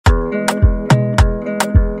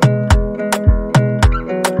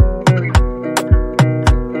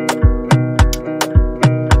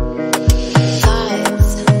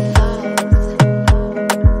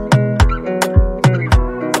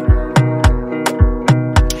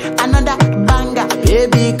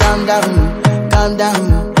calm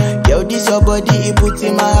down. Yo, this your body, it puts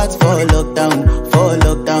in my heart for lockdown,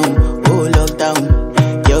 oh lockdown.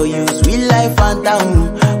 Yo, you sweet life, Fanta.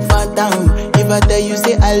 If I tell you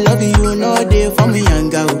say I love you, no day for me,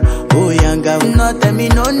 yanga, oh yanga. No tell me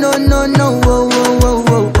no, oh,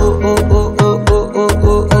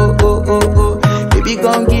 baby,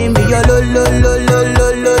 gon' give me your lo.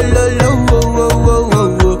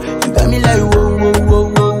 You got me like whoa.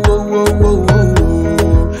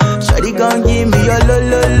 Shawty gon' give me your lo.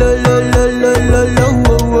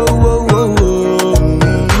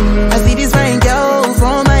 I see this fine girl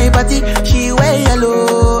from my party, she wear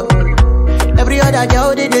yellow. Every other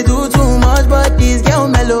girl they do too much, but this girl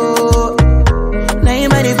mellow.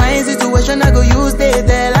 Naim I define situation, I go use they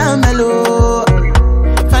tell I'm mellow.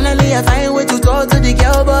 Finally I find way to talk to the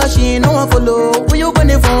girl, but she ain't no one follow. When you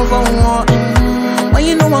gonna phone for one? When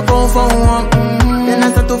you know I come for one? Then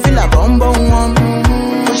I start to feel a bum one.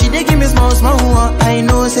 But she dey give me small one. I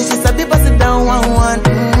know, say she's a bit pass it down one.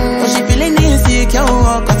 But she feeling insecure,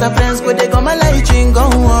 cause her friends go they go my light ring go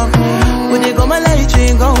on. Go they go my light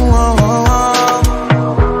ring go on.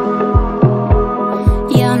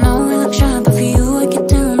 Yeah, I know we look shy, but for you I get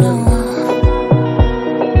down low.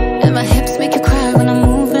 And my hips make you cry when I'm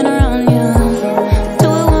moving around you. Do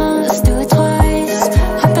it once, do it twice.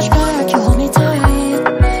 I push back, you hold me tight.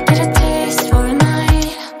 Get a taste for a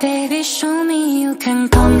night. Baby, show me you can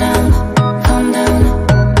calm down.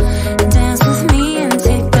 Dance with me and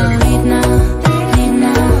take the lead now.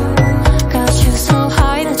 Got you so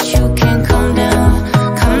high that you can't calm down.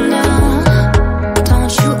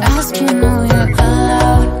 Don't you ask, you know you're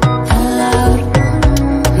allowed.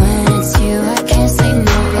 When it's you, I can't say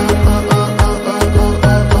no.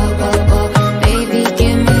 Baby,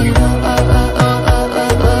 give me low.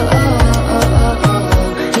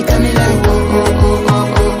 You got me like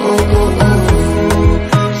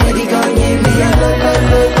Shawty gon' give me a lo.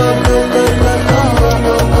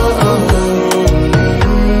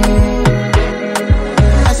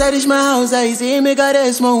 As I reach my house, I see me got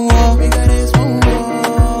a small wall.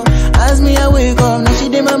 As me I wake up, now she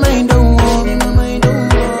did my mind don't walk.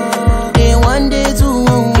 Day one, day two,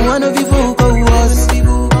 one of you folk go was.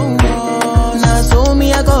 Now so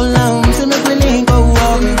me I go down, so make me link go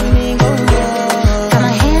walk. Got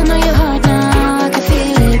my hand on your heart now, I can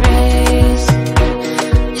feel it race.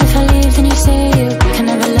 If I leave, then you say you can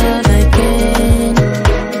never love again.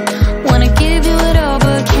 Wanna give you it all,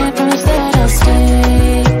 but can't promise that I'll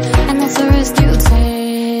stay. And that's the risk you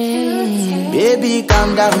take. Baby, calm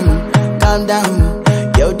down.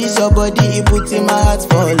 Yo, this your body, it puts in my heart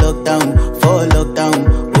for lockdown, oh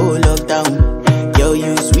lockdown. Yo,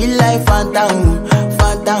 you sweet life, Fanta.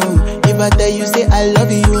 If I tell you say I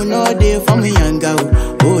love you, no day for me, yanga,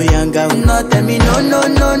 oh yanga. No tell me no,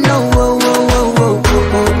 oh.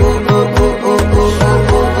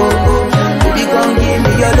 Baby, gon' give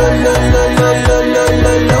me your lo.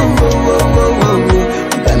 You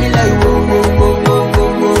got me like whoa.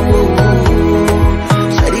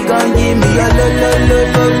 Shawty gon' give me your lo.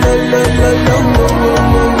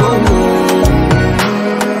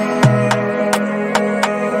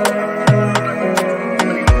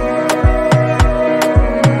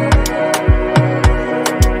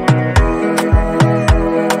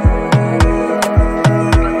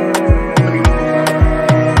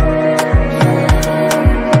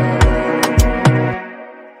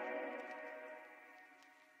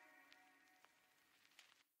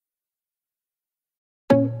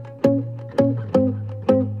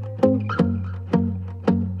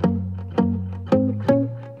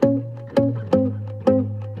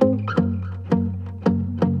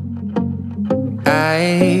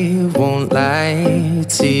 I won't lie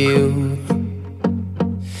to you.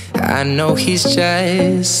 I know he's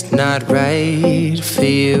just not right for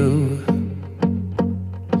you.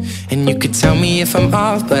 And you could tell me if I'm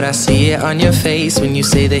off, but I see it on your face when you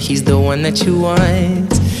say that he's the one that you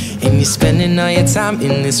want. And you're spending all your time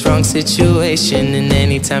in this wrong situation, and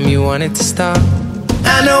anytime you want it to stop,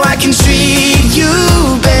 I know I can treat you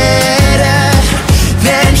better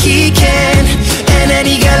than he can. And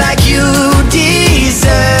any girl like you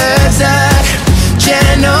deserves a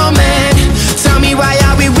gentleman. Tell me, why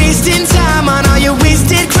are we wasting time on all your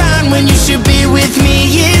wasted crown when you should be with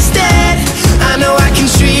me instead? I know I can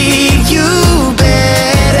treat you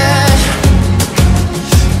better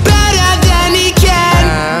than he can.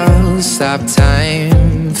 I'll stop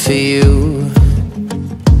time for you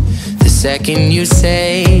the second you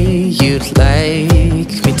say you'd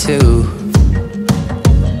like me to.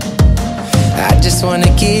 I just wanna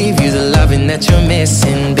give you the loving that you're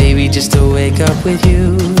missing, baby, just to wake up with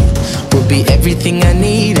you would be everything I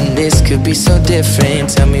need, and this could be so different.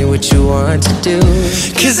 Tell me what you want to do,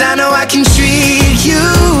 'cause I know I can treat you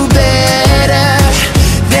better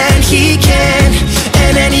than he can.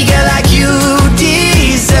 And any girl like you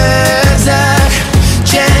deserves a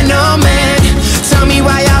gentleman. Tell me,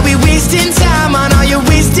 why are we wasting time on all your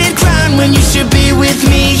wasted crown when you should be with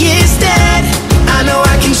me instead? I know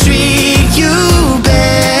I can treat you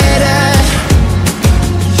better,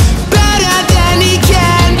 better than he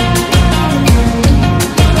can,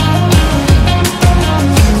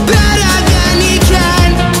 better than he can.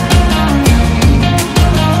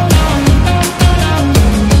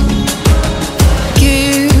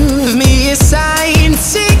 Give me a sign,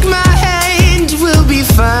 take my hand, we'll be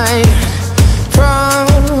fine.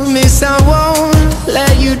 Promise I won't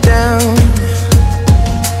let you down.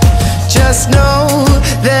 Just know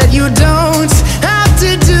that you don't have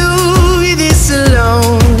to do this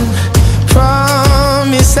alone.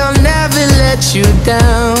 Promise I'll never let you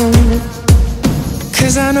down,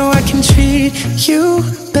 'cause I know I can treat you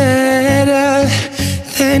better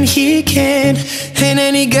than he can. And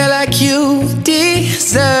any girl like you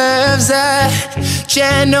deserves a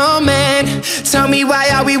gentleman. Tell me, why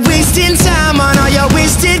are we wasting time on all your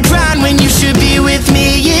wasted grind when you should be with me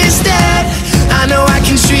instead? I know I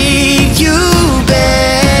can treat you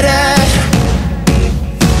better,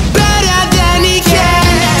 better than he can.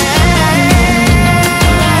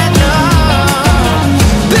 Oh,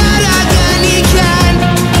 better than he can,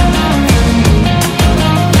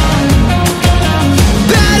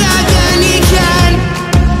 better than he can.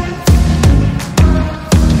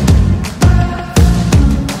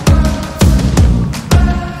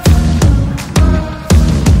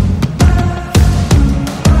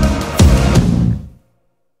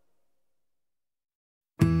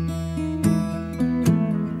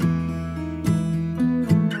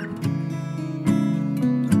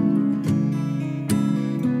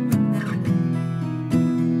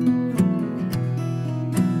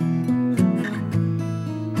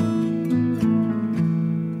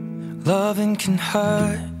 Loving can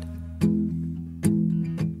hurt.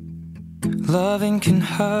 Loving can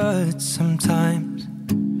hurt sometimes,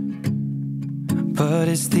 but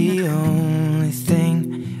it's the only thing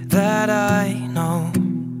that I know.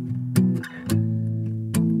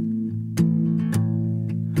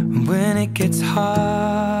 When it gets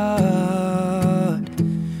hard,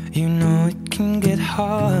 you know it can get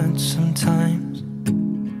hard sometimes.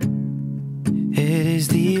 It is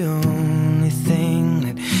the only thing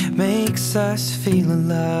that makes us feel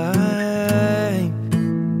alive.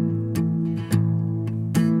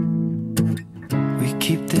 We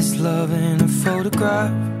keep this love in a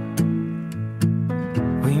photograph.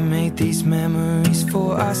 We made these memories for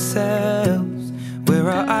ourselves, where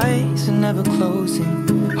our eyes are never closing,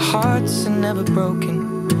 our hearts are never broken,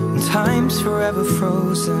 and time's forever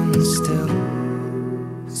frozen still.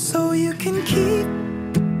 So you can keep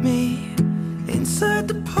me inside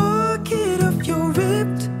the pocket of your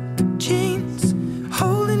ripped jeans,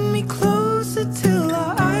 holding me closer till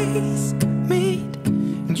our eyes meet.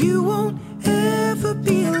 You won't ever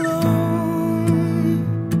be alone.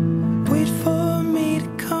 Wait for me to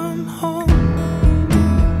come home.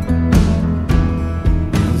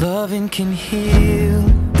 Loving can heal.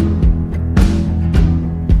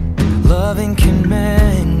 Loving can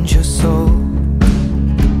mend your soul.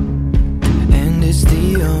 And it's the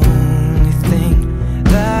only thing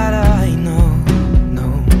that I know.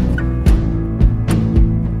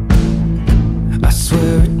 I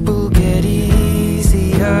swear it will get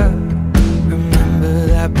easier. Remember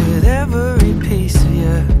that with every piece of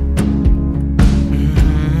you.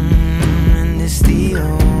 And it's the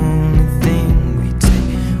only thing we take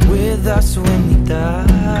with us when we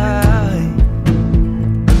die.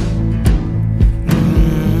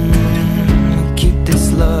 We keep this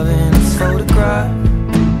love in its photograph.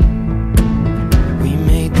 We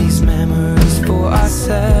made these memories for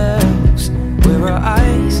ourselves, where our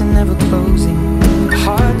eyes are never closing,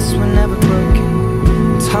 hearts were never broken,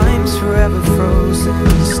 time's forever frozen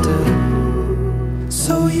still.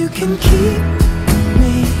 So you can keep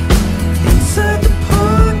me inside the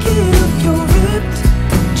pocket of your ripped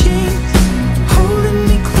jeans, holding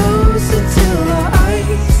me closer till our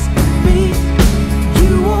eyes meet.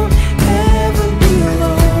 You won't ever be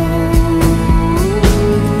alone.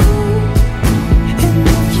 And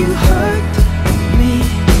if you hurt me,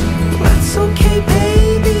 that's okay,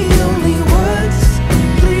 baby. Only words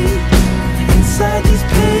bleed inside these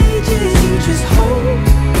pages. You just hold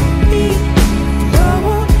me. I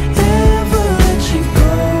won't ever let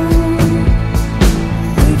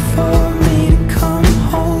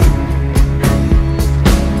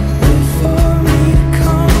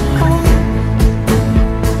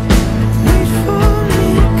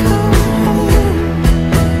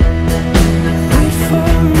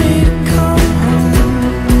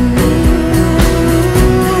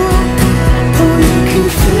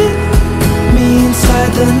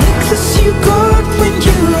the necklace you got when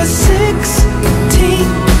you were 16,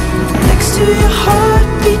 next to your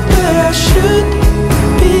heartbeat where I should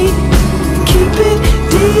be. Keep it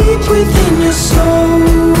deep within your soul.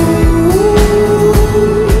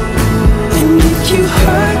 And if you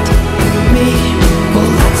hurt me,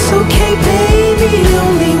 well that's okay baby,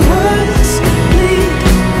 only words bleed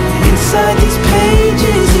inside these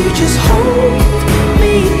pages. You just hold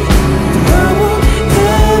me, I won't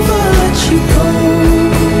ever let you go.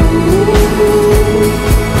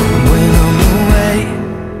 When I'm away,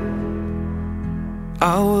 I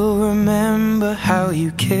will remember how you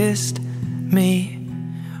kissed me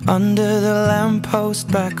under the lamppost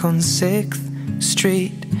back on 6th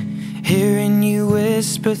Street, hearing you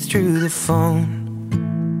whisper through the phone,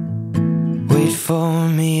 wait for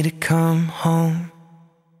me to come home.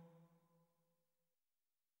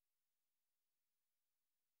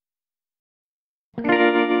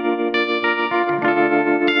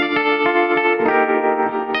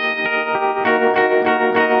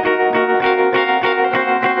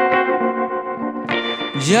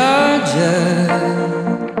 Georgia,